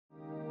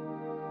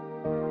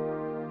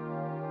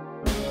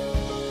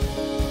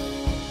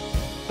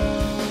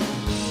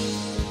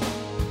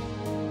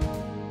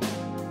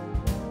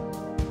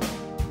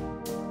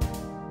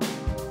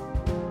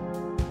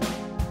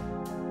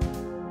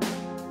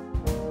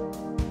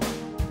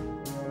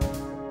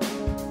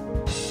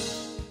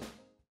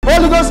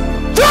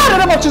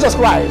of Jesus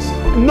Christ,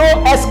 no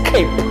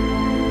escape.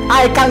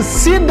 I can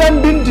see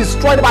them being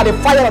destroyed by the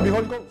fire of the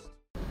Holy Ghost.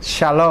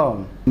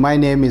 Shalom. My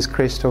name is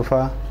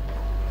Christopher.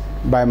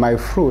 By my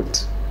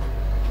fruit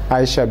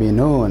I shall be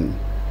known,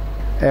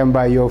 and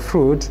by your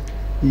fruit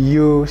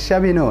you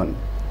shall be known.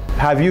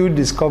 Have you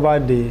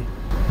discovered the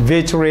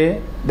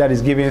victory that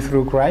is given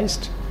through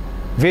Christ?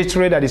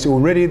 Victory that is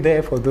already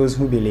there for those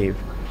who believe.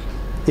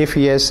 If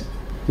yes,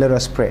 let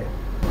us pray.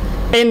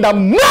 In the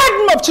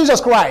name of Jesus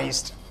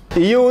Christ,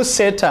 you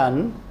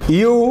Satan,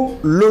 you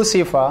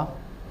Lucifer,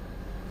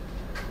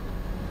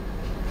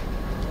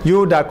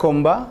 you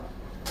Dakumba,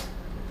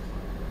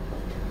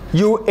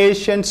 you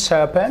ancient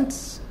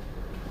serpents,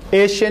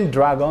 ancient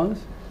dragons,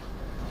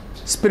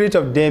 spirit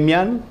of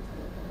Damien,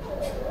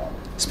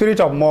 spirit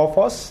of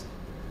Morphos,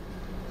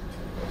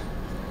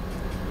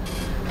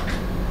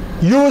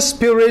 you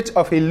spirit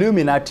of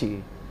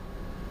Illuminati,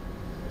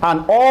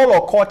 and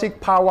all occultic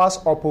powers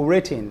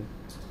operating,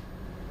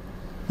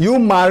 you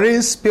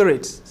marine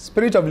spirits,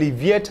 spirit of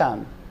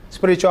Leviathan,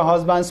 spiritual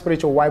husband,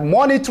 spiritual wife,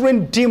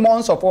 monitoring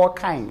demons of all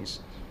kinds,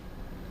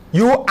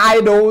 you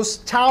idols,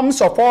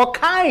 charms of all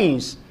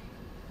kinds,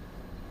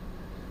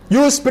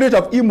 you spirit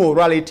of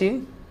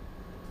immorality,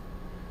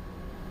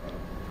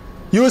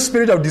 you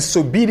spirit of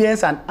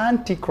disobedience and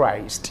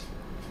antichrist,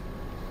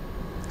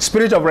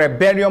 spirit of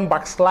rebellion,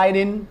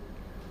 backsliding,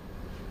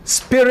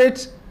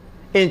 spirit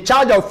in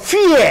charge of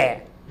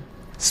fear,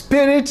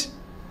 spirit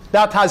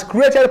that has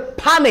created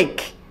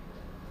panic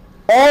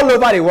all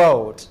over the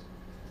world,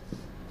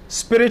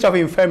 spirit of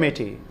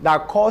infirmity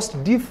that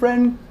caused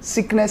different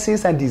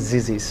sicknesses and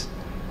diseases.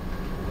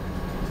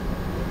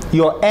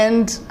 Your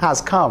end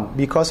has come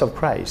because of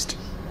Christ.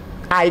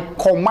 I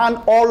command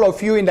all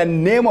of you in the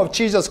name of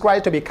Jesus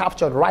Christ to be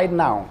captured right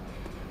now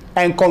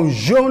and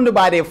consumed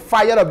by the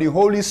fire of the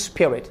Holy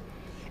Spirit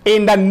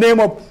in the name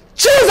of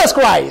Jesus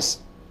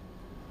Christ.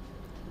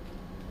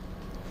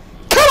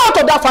 Come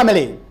out of that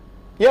family.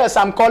 Yes,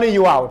 I'm calling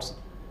you out.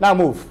 Now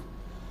move.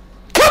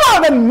 Come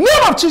out in the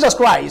name of Jesus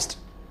Christ.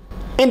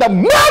 In the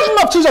name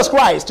of Jesus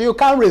Christ, you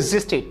can't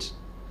resist it.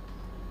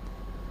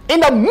 In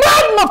the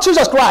name of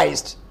Jesus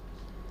Christ,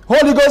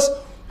 Holy Ghost,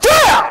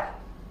 fire!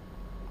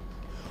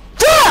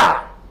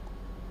 Fire!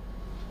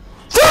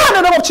 Fire in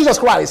the name of Jesus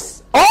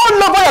Christ. All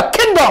over your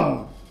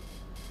kingdom.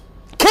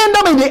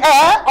 Kingdom in the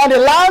air, on the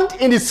land,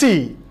 in the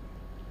sea.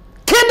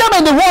 Kingdom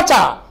in the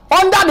water,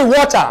 under the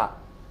water.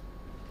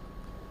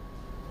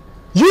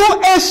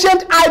 You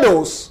ancient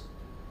idols,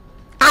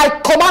 I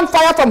command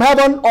fire from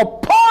heaven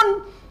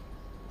upon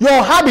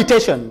your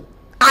habitation.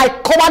 I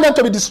command them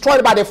to be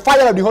destroyed by the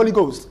fire of the Holy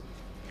Ghost.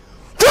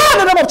 Fire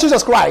in the name of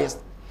Jesus Christ.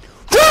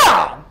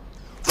 Fire!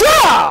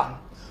 Fire!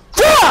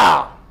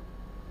 Fire!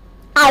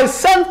 I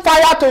send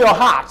fire to your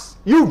hearts,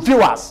 you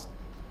viewers.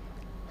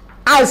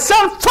 I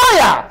send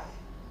fire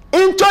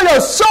into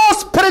your soul,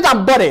 spirit,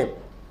 and body.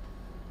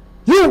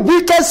 You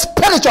wicked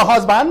spiritual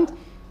husband,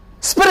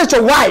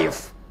 spiritual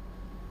wife.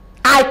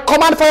 I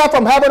command fire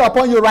from heaven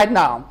upon you right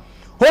now.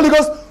 Holy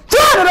Ghost,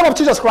 fire in the name of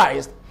Jesus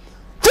Christ.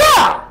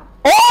 Fire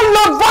all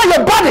over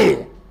your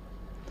body.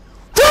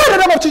 Fire in the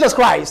name of Jesus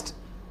Christ.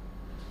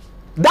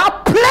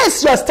 That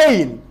place you're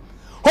staying.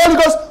 Holy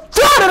Ghost,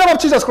 fire in the name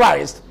of Jesus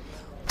Christ.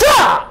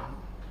 Fire.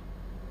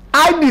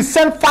 I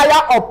descend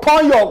fire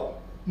upon your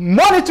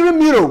monitoring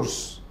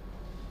mirrors.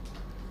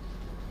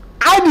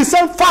 I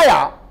descend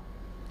fire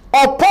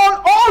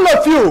upon all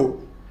of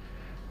you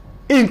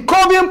in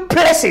coven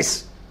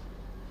places.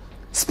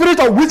 Spirit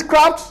of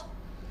witchcraft,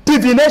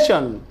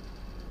 divination,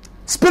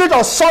 spirit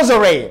of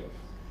sorcery,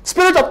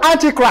 spirit of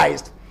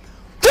antichrist.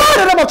 Fire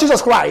in the name of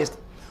Jesus Christ.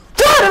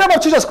 Fire in the name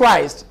of Jesus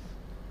Christ.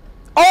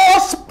 All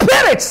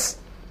spirits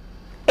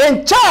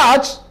in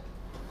charge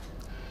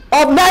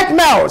of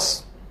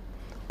nightmares,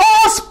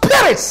 all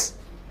spirits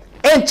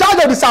in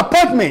charge of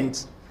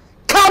disappointment,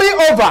 carry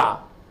over,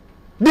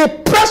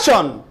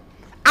 depression,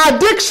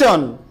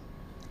 addiction,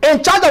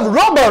 in charge of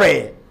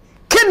robbery,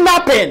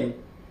 kidnapping,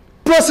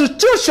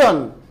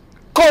 prostitution,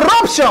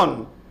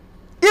 corruption,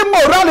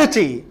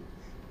 immorality,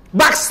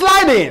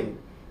 backsliding,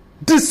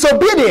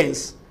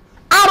 disobedience,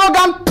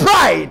 arrogant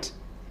pride,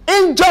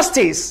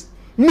 injustice,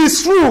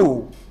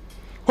 misrule.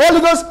 Holy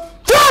Ghost,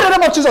 fire in the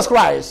name of Jesus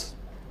Christ.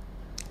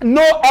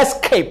 No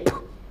escape.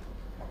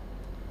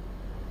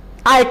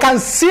 I can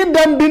see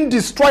them being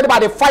destroyed by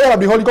the fire of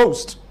the Holy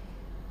Ghost.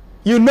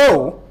 You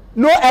know,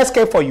 no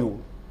escape for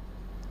you.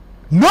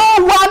 No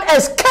one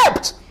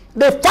escaped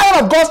the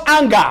fire of God's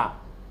anger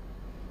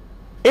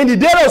in the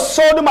day of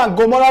Sodom and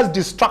Gomorrah's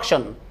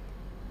destruction.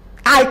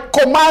 I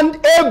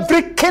command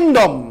every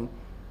kingdom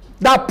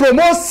that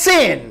promotes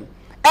sin,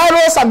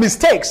 errors, and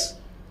mistakes,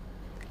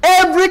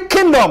 every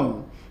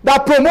kingdom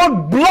that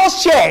promotes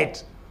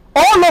bloodshed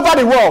all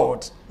over the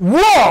world,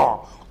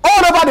 war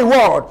all over the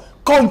world,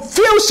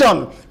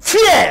 confusion,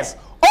 fears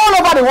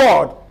all over the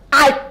world,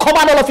 I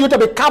command all of you to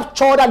be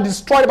captured and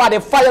destroyed by the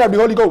fire of the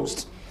Holy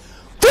Ghost.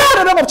 Fire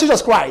in the name of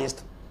Jesus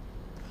Christ.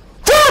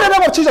 Fire in the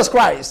name of Jesus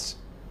Christ.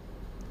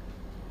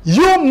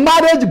 You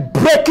marriage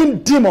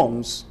breaking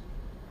demons,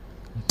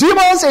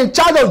 demons in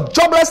charge of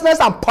joblessness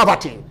and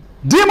poverty,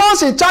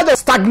 Demons in charge of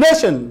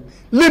stagnation,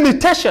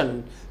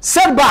 limitation,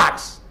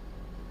 setbacks.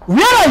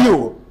 Where are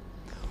you?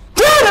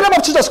 Pray in the name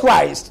of Jesus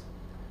Christ.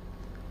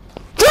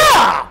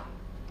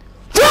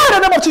 Pray in the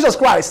name of Jesus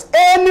Christ.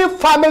 Any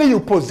family you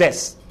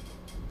possess,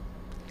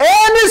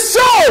 any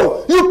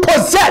soul you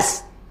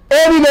possess,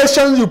 any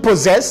nation you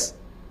possess,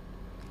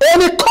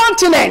 any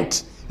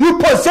continent you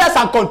possess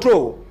and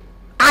control,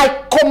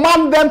 I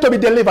command them to be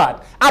delivered,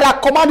 and I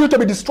command you to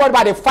be destroyed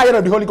by the fire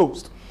of the Holy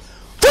Ghost.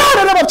 Pray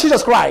in the name of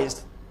Jesus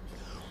Christ.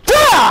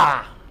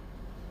 Pray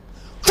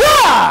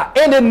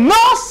in the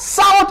north,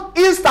 south,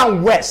 east,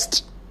 and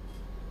west,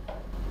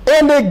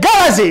 in the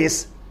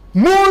galaxies,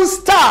 moon,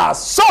 stars,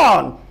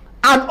 sun,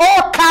 and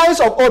all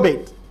kinds of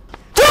orbit.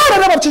 Pray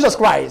in the name of Jesus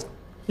Christ.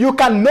 You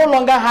can no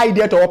longer hide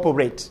there to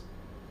operate.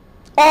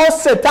 All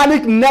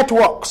satanic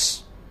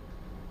networks,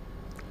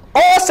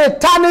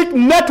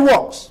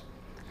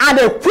 and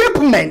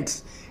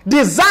equipment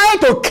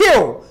designed to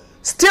kill,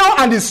 steal,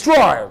 and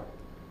destroy,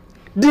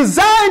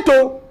 designed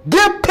to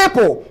give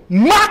people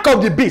mark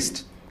of the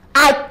beast,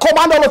 I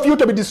command all of you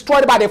to be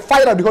destroyed by the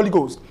fire of the Holy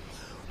Ghost.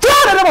 Pray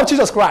in the name of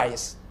Jesus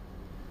Christ.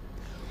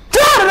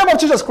 Pray in the name of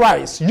Jesus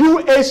Christ. You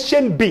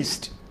ancient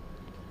beast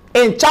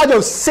in charge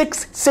of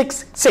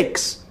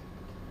 666.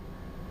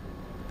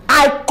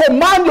 I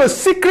command your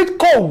secret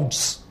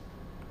codes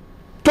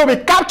to be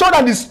captured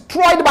and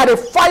destroyed by the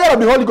fire of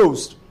the Holy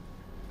Ghost.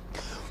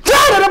 Pray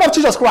in the name of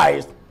Jesus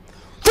Christ.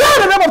 Pray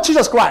in the name of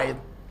Jesus Christ.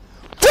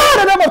 Pray in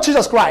the name of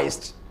Jesus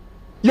Christ.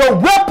 Your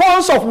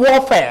weapons of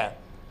warfare,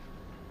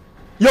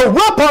 your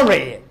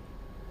weaponry,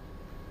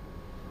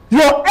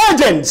 your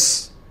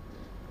agents,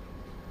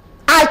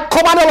 I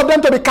command all of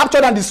them to be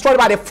captured and destroyed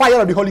by the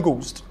fire of the Holy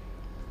Ghost.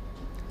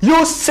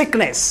 You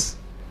sickness,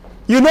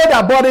 you know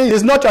that body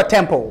is not your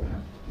temple.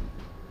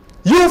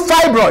 You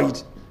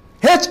fibroid,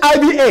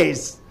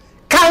 HIV/AIDS,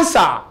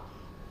 cancer,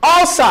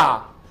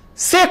 ulcer,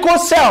 sickle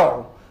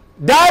cell,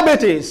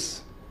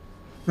 diabetes,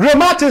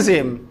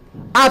 rheumatism,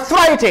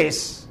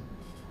 arthritis,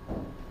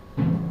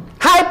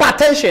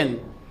 hypertension,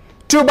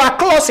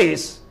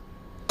 tuberculosis,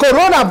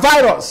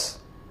 coronavirus,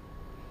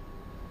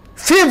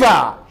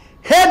 fever,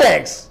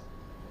 headaches,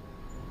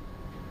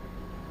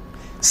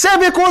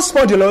 cervical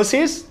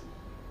spondylosis,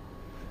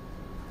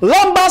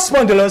 lumbar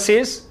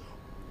spondylosis,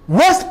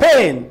 waist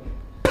pain,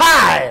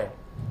 pie,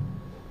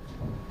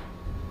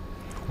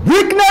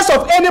 weakness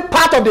of any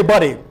part of the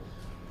body.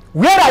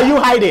 Where are you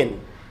hiding?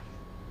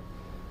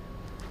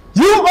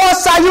 You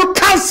ulcer, you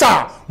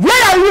cancer,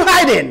 where are you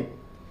hiding?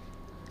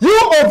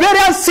 You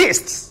ovarian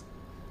cysts,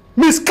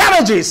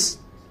 miscarriages,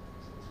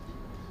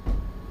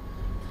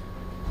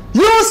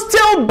 you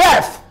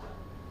stillbirth,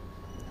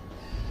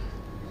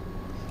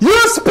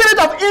 you spirit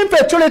of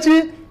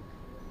infertility,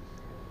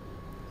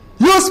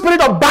 you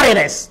spirit of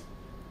barrenness.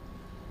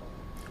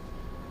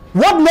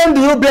 What name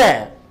do you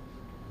bear?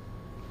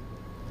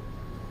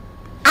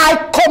 I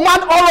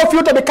command all of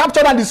you to be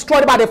captured and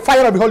destroyed by the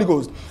fire of the Holy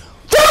Ghost.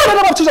 Pray in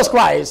the name of Jesus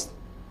Christ.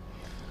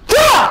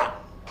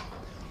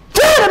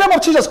 Pray in the name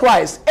of Jesus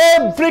Christ.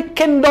 Every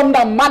kingdom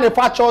that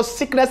manufactures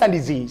sickness and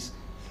disease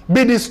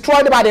be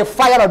destroyed by the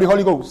fire of the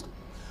Holy Ghost.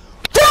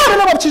 Pray in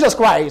the name of Jesus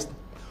Christ.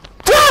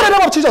 Pray in the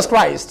name of Jesus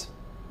Christ.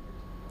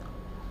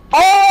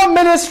 All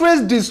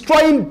ministries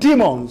destroying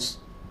demons.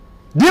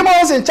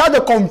 Demons in charge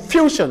of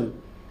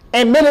confusion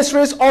in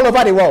ministries all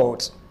over the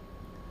world.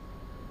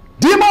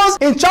 Demons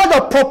in charge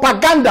of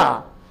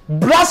propaganda,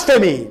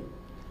 blasphemy,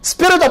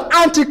 spirit of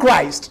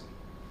antichrist,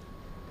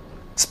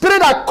 spirit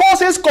that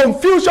causes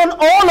confusion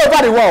all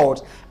over the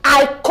world.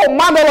 I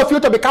command all of you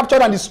to be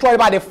captured and destroyed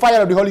by the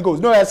fire of the Holy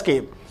Ghost. No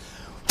escape.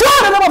 Pray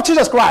in the name of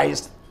Jesus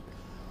Christ.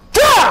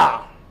 Pray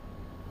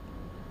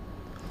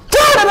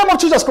in the name of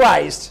Jesus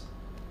Christ.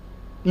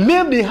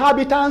 Leave the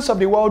inhabitants of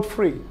the world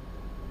free.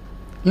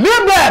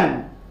 Leave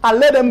them and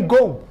let them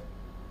go.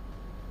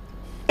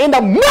 In the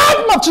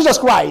name of Jesus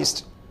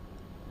Christ.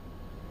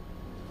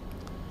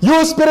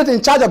 You spirit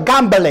in charge of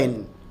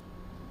gambling,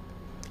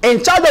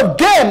 in charge of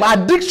game,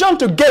 addiction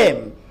to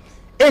game,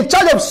 in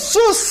charge of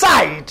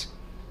suicide.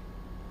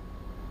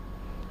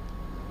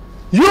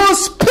 You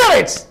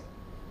spirit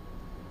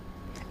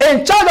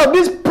in charge of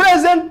this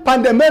present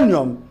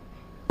pandemonium,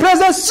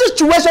 present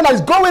situation that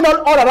is going on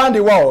all around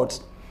the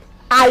world.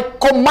 I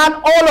command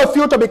all of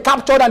you to be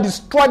captured and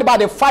destroyed by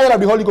the fire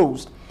of the Holy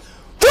Ghost.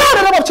 Pray in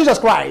the name of Jesus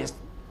Christ.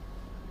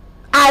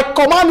 I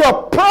command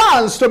your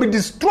plans to be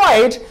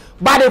destroyed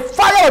by the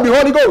fire of the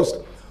Holy Ghost.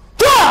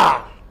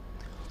 Pray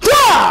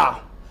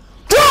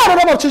in the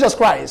name of Jesus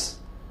Christ.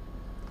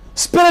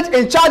 Spirit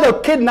in charge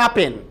of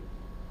kidnapping,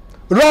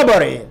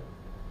 robbery,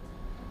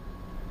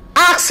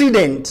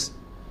 accident,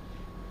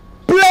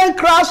 plane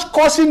crash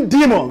causing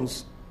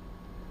demons,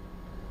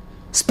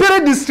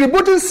 spirit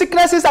distributing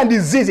sicknesses and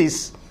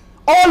diseases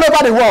all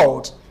over the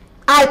world.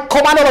 I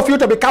command all of you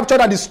to be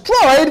captured and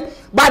destroyed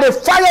by the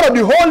fire of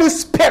the Holy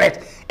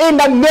Spirit in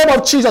the name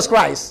of Jesus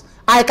Christ.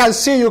 I can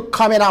see you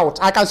coming out.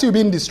 I can see you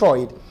being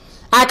destroyed.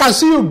 I can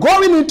see you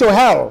going into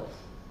hell.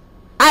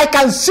 I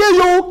can see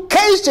you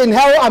caged in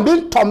hell and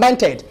being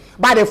tormented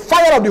by the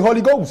fire of the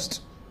Holy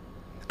Ghost.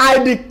 I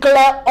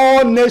declare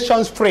all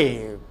nations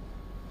free.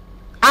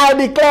 I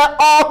declare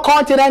all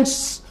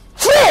continents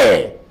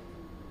free.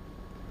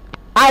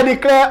 I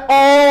declare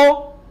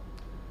all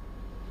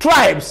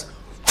tribes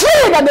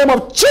free in the name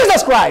of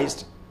Jesus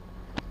Christ.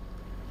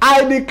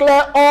 I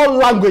declare all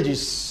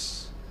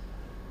languages.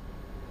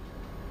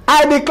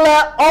 I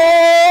declare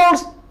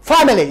all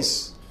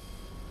families.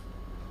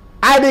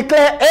 I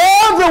declare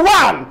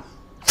everyone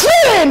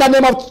free in the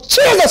name of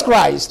Jesus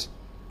Christ.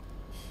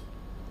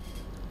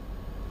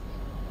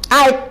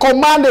 I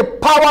command the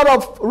power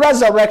of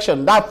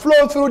resurrection that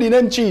flows through the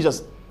name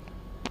Jesus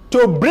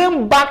to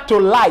bring back to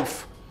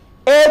life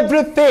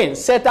everything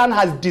Satan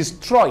has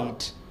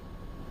destroyed.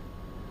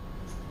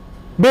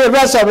 Be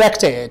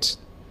resurrected,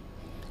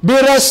 be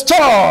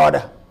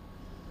restored,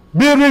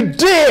 be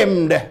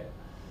redeemed,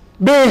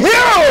 be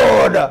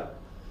healed,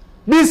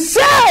 be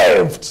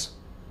saved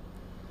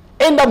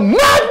in the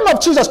name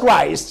of Jesus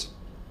Christ.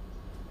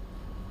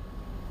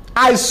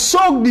 I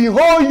soak the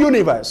whole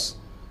universe,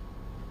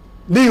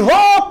 the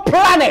whole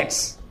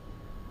planet,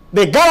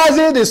 the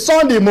galaxy, the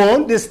sun, the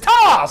moon, the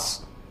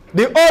stars,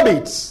 the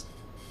orbits,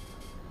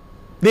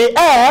 the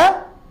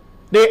air,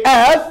 the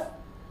earth,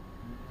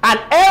 and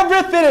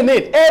everything in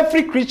it,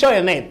 every creature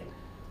in it,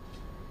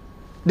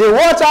 the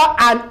water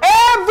and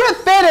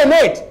everything in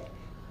it,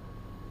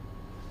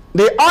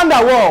 the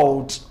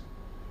underworld,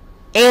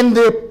 in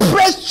the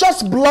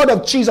precious blood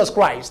of Jesus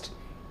Christ.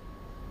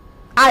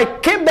 I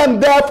keep them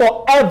there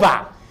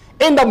forever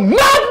in the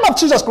name of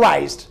Jesus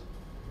Christ.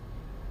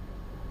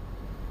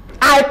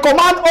 I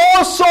command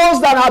all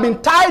souls that have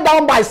been tied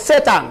down by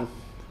Satan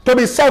to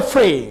be set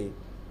free.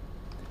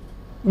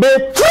 Be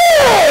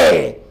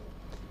free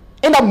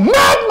in the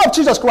name of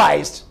Jesus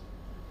Christ.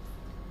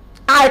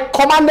 I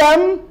command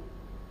them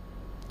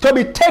to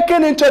be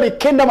taken into the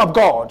kingdom of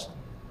God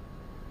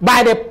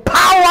by the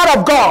power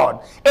of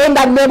God in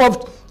the name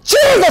of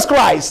Jesus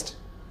Christ.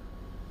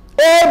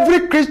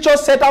 Every creature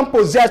Satan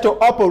possessed to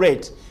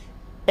operate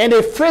in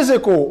the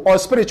physical or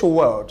spiritual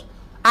world,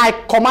 I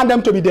command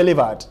them to be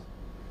delivered.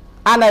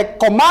 And I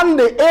command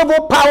the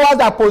evil powers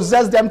that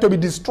possess them to be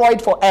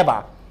destroyed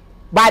forever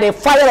by the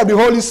fire of the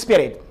Holy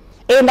Spirit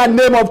in the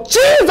name of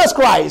Jesus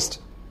Christ.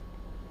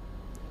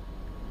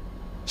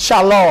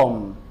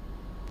 Shalom.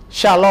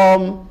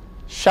 Shalom.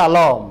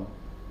 Shalom.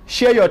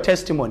 Share your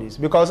testimonies,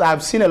 because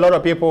I've seen a lot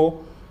of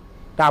people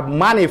that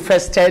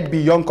manifested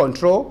beyond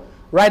control.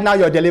 Right now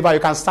you're delivered.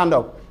 You can stand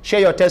up. Share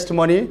your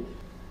testimony.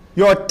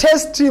 Your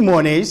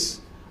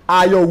testimonies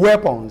are your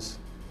weapons.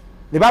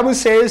 The Bible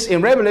says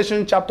in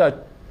Revelation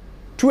chapter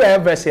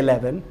 12 verse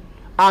 11,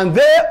 and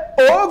they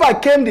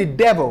overcame the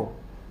devil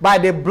by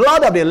the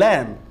blood of the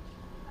Lamb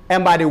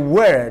and by the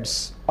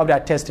words of their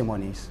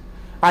testimonies.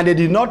 And they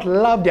did not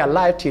love their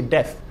life till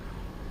death.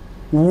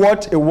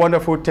 What a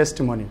wonderful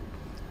testimony.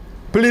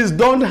 Please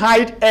don't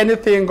hide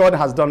anything God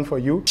has done for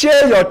you.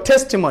 Share your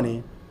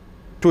testimony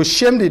to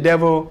shame the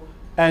devil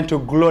and to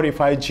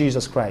glorify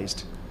Jesus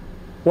Christ.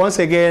 Once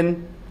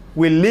again,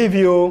 we leave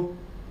you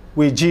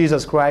with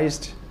Jesus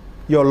Christ,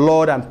 your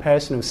Lord and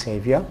personal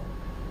Savior.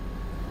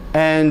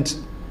 And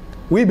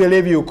we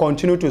believe you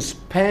continue to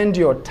spend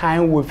your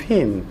time with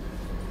Him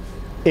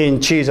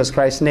in Jesus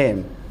Christ's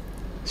name.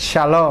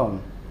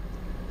 Shalom,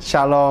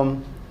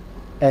 shalom,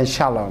 and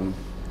shalom.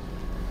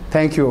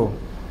 Thank you.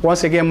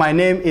 Once again, my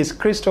name is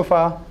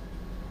Christopher.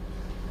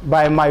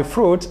 By my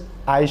fruit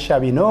I shall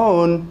be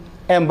known,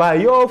 and by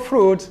your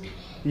fruit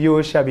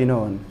you shall be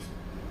known.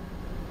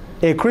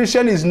 A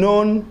Christian is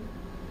known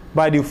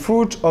by the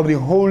fruit of the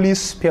Holy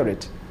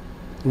Spirit,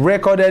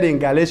 recorded in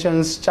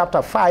Galatians chapter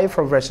 5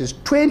 from verses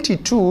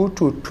 22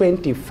 to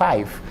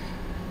 25.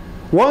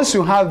 Once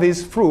you have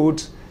this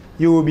fruit,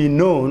 you will be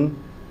known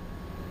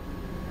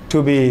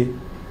to be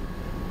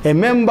a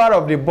member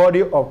of the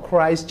body of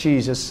Christ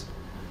Jesus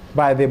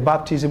by the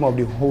baptism of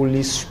the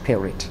Holy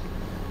Spirit.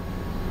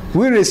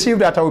 We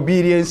received at our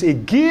obedience a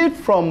gift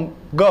from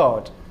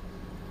God,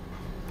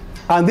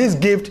 and this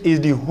gift is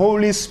the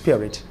Holy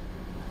Spirit.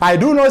 I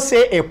do not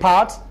say a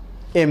part,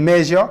 a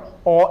measure,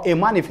 or a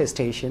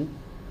manifestation.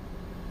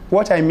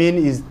 What I mean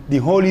is the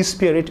Holy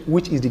Spirit,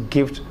 which is the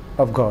gift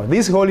of God.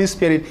 This Holy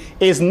Spirit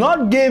is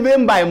not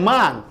given by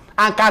man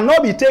and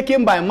cannot be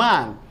taken by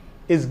man.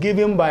 It's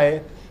given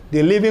by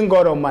the living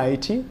God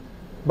Almighty,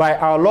 by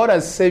our Lord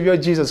and Savior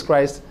Jesus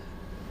Christ,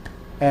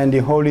 and the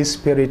Holy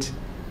Spirit,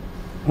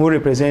 who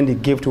represent the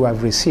gift we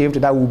have received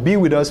that will be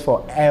with us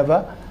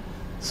forever.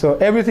 So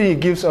everything He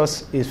gives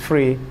us is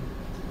free,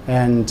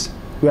 and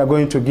we are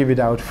going to give it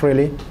out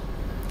freely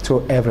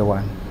to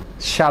everyone.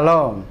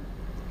 Shalom,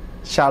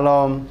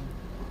 shalom,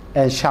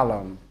 and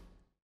shalom.